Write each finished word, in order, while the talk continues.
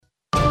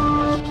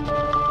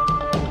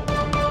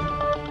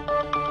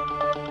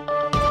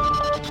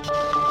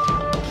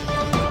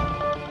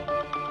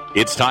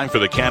It's time for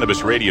the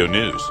Cannabis Radio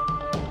News,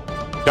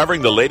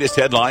 covering the latest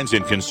headlines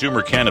in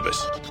consumer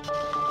cannabis,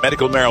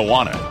 medical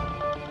marijuana,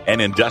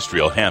 and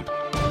industrial hemp.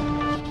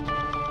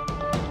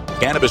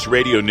 Cannabis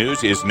Radio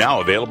News is now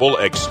available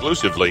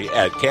exclusively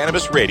at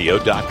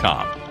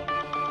cannabisradio.com.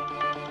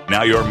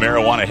 Now your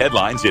marijuana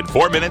headlines in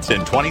 4 minutes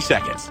and 20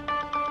 seconds.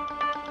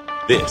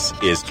 This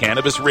is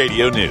Cannabis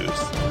Radio News.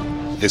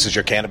 This is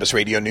your Cannabis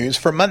Radio News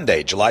for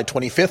Monday, July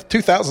 25th,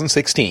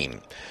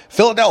 2016.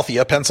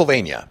 Philadelphia,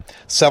 Pennsylvania.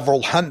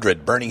 Several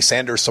hundred Bernie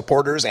Sanders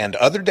supporters and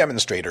other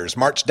demonstrators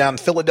marched down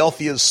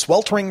Philadelphia's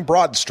sweltering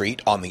Broad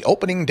Street on the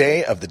opening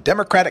day of the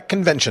Democratic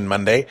Convention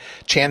Monday,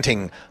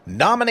 chanting,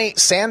 "Nominate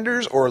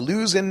Sanders or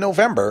lose in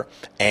November,"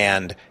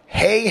 and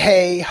 "Hey,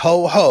 hey,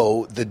 ho,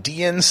 ho, the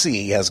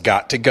DNC has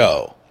got to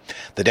go."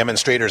 The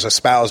demonstrators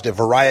espoused a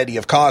variety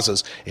of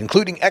causes,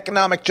 including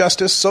economic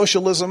justice,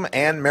 socialism,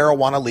 and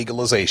marijuana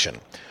legalization.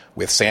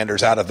 With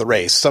Sanders out of the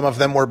race, some of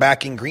them were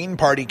backing Green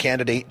Party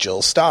candidate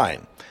Jill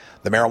Stein.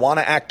 The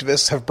marijuana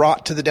activists have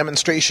brought to the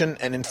demonstration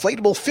an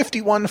inflatable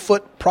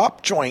 51-foot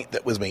prop joint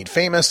that was made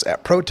famous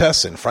at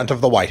protests in front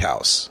of the White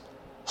House.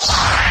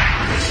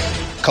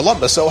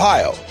 Columbus,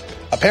 Ohio.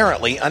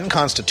 Apparently,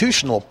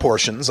 unconstitutional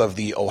portions of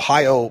the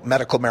Ohio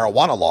medical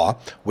marijuana law,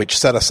 which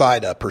set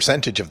aside a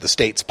percentage of the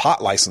state's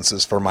pot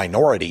licenses for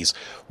minorities,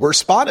 were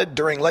spotted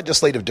during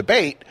legislative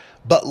debate,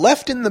 but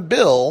left in the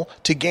bill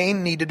to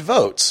gain needed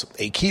votes,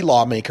 a key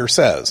lawmaker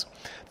says.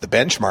 The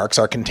benchmarks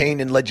are contained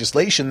in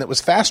legislation that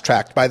was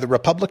fast-tracked by the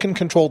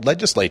Republican-controlled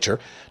legislature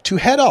to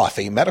head off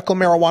a medical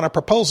marijuana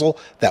proposal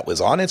that was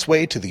on its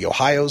way to the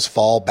Ohio's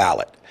fall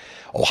ballot.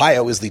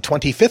 Ohio is the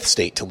 25th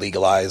state to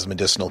legalize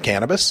medicinal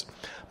cannabis.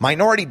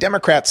 Minority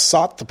Democrats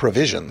sought the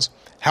provisions.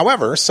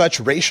 However, such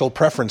racial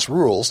preference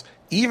rules,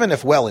 even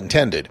if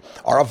well-intended,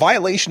 are a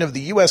violation of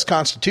the U.S.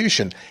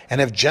 Constitution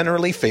and have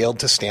generally failed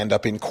to stand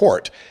up in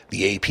court,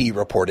 the AP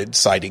reported,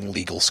 citing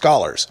legal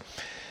scholars.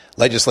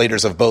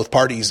 Legislators of both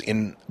parties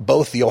in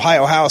both the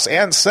Ohio House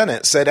and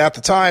Senate said at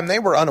the time they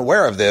were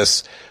unaware of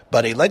this,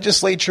 but a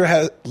legislator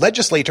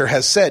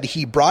has said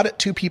he brought it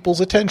to people's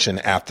attention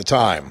at the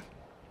time.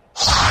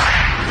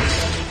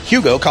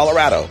 Hugo,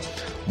 Colorado.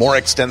 More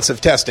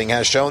extensive testing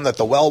has shown that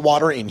the well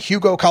water in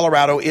Hugo,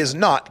 Colorado is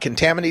not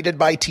contaminated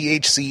by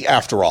THC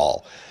after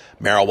all.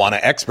 Marijuana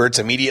experts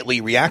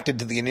immediately reacted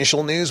to the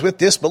initial news with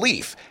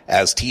disbelief,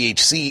 as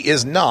THC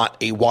is not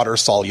a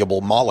water-soluble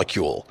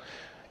molecule.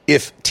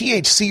 If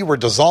THC were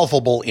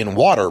dissolvable in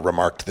water,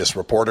 remarked this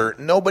reporter,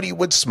 nobody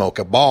would smoke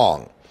a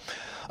bong.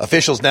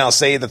 Officials now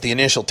say that the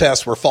initial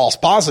tests were false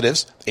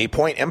positives, a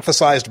point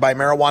emphasized by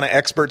marijuana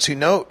experts who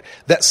note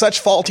that such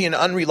faulty and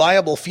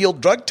unreliable field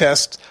drug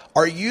tests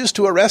are used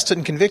to arrest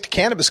and convict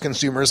cannabis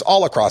consumers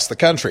all across the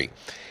country.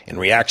 In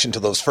reaction to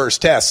those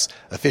first tests,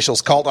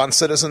 officials called on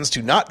citizens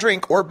to not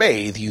drink or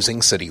bathe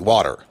using city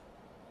water.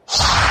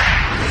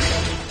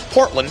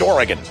 Portland,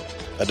 Oregon.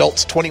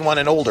 Adults 21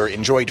 and older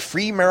enjoyed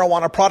free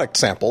marijuana product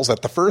samples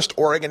at the first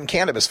Oregon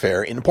Cannabis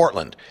Fair in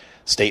Portland.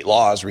 State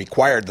laws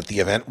required that the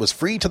event was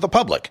free to the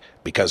public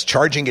because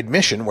charging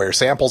admission where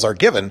samples are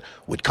given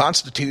would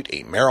constitute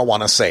a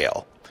marijuana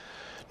sale.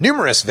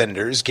 Numerous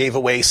vendors gave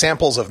away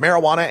samples of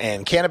marijuana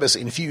and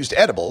cannabis-infused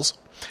edibles.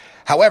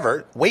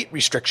 However, weight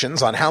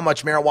restrictions on how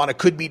much marijuana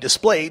could be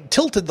displayed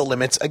tilted the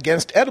limits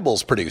against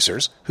edibles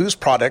producers, whose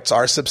products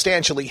are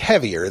substantially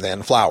heavier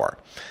than flour.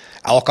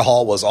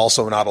 Alcohol was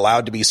also not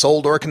allowed to be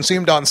sold or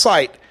consumed on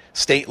site.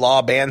 State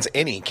law bans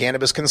any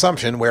cannabis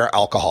consumption where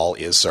alcohol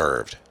is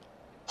served.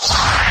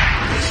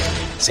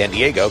 San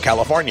Diego,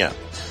 California.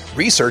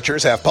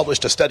 Researchers have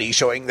published a study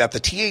showing that the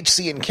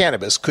THC in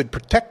cannabis could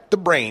protect the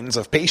brains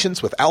of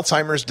patients with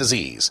Alzheimer's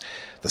disease.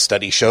 The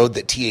study showed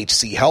that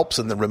THC helps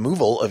in the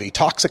removal of a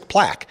toxic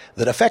plaque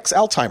that affects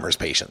Alzheimer's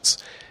patients.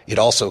 It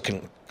also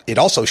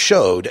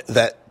showed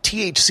that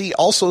THC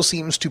also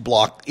seems to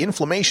block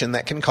inflammation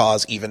that can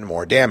cause even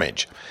more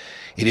damage.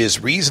 It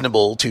is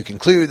reasonable to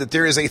conclude that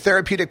there is a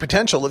therapeutic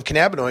potential of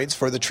cannabinoids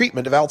for the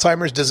treatment of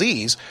Alzheimer's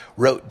disease,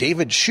 wrote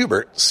David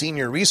Schubert,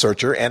 senior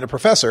researcher and a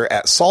professor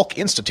at Salk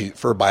Institute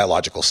for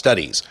Biological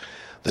Studies.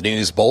 The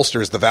news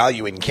bolsters the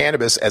value in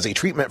cannabis as a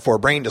treatment for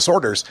brain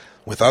disorders,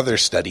 with other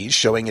studies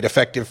showing it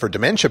effective for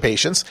dementia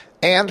patients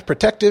and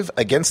protective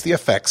against the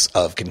effects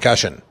of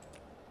concussion.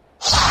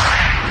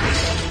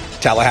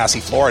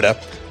 Tallahassee, Florida.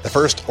 The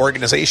first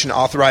organization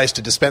authorized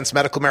to dispense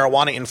medical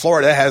marijuana in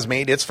Florida has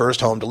made its first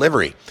home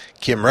delivery.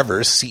 Kim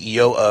Rivers,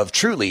 CEO of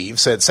TrueLeave,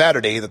 said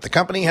Saturday that the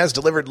company has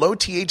delivered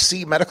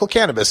low-THC medical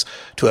cannabis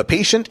to a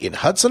patient in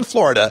Hudson,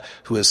 Florida,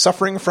 who is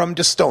suffering from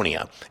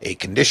dystonia, a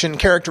condition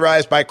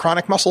characterized by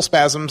chronic muscle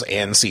spasms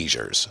and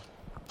seizures.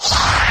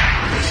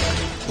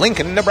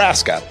 Lincoln,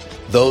 Nebraska.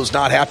 Those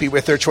not happy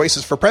with their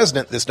choices for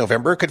president this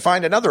November could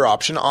find another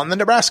option on the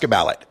Nebraska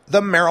ballot,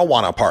 the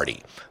Marijuana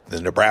Party.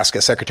 The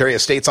Nebraska Secretary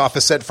of State's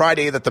office said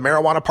Friday that the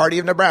Marijuana Party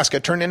of Nebraska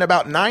turned in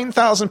about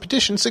 9,000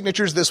 petition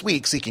signatures this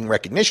week seeking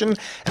recognition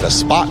and a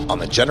spot on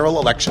the general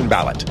election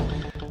ballot.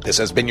 This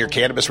has been your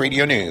Cannabis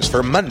Radio News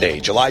for Monday,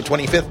 July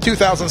 25th,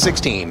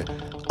 2016.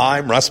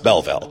 I'm Russ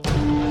Belville.